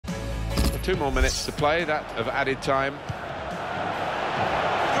2 more minutes to play, that of added time.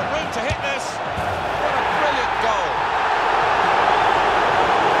 Good room to hit this. What a brilliant goal.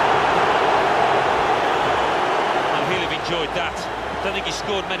 Oh, he'll have enjoyed that. Don't think he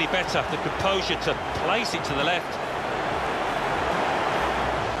scored many better. The composure to place it to the left.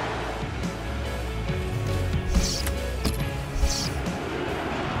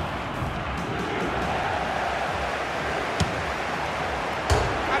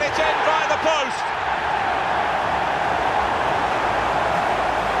 And it's in by the post.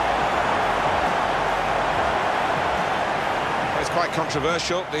 It's quite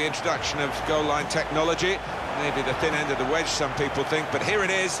controversial, the introduction of goal line technology. Maybe the thin end of the wedge, some people think, but here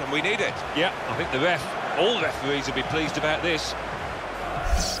it is, and we need it. Yeah, I think all referees will be pleased about this.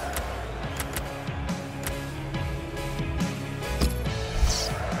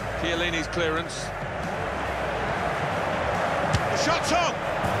 Chiellini's clearance. The shot's on,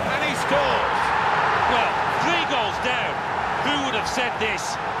 and he scores. Well, 3 goals down. Who would have said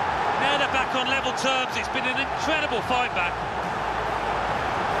this? Now they're back on level terms. It's been an incredible fight back.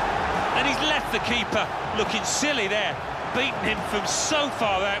 And he's left the keeper looking silly there, beating him from so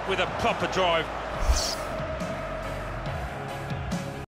far out with a proper drive.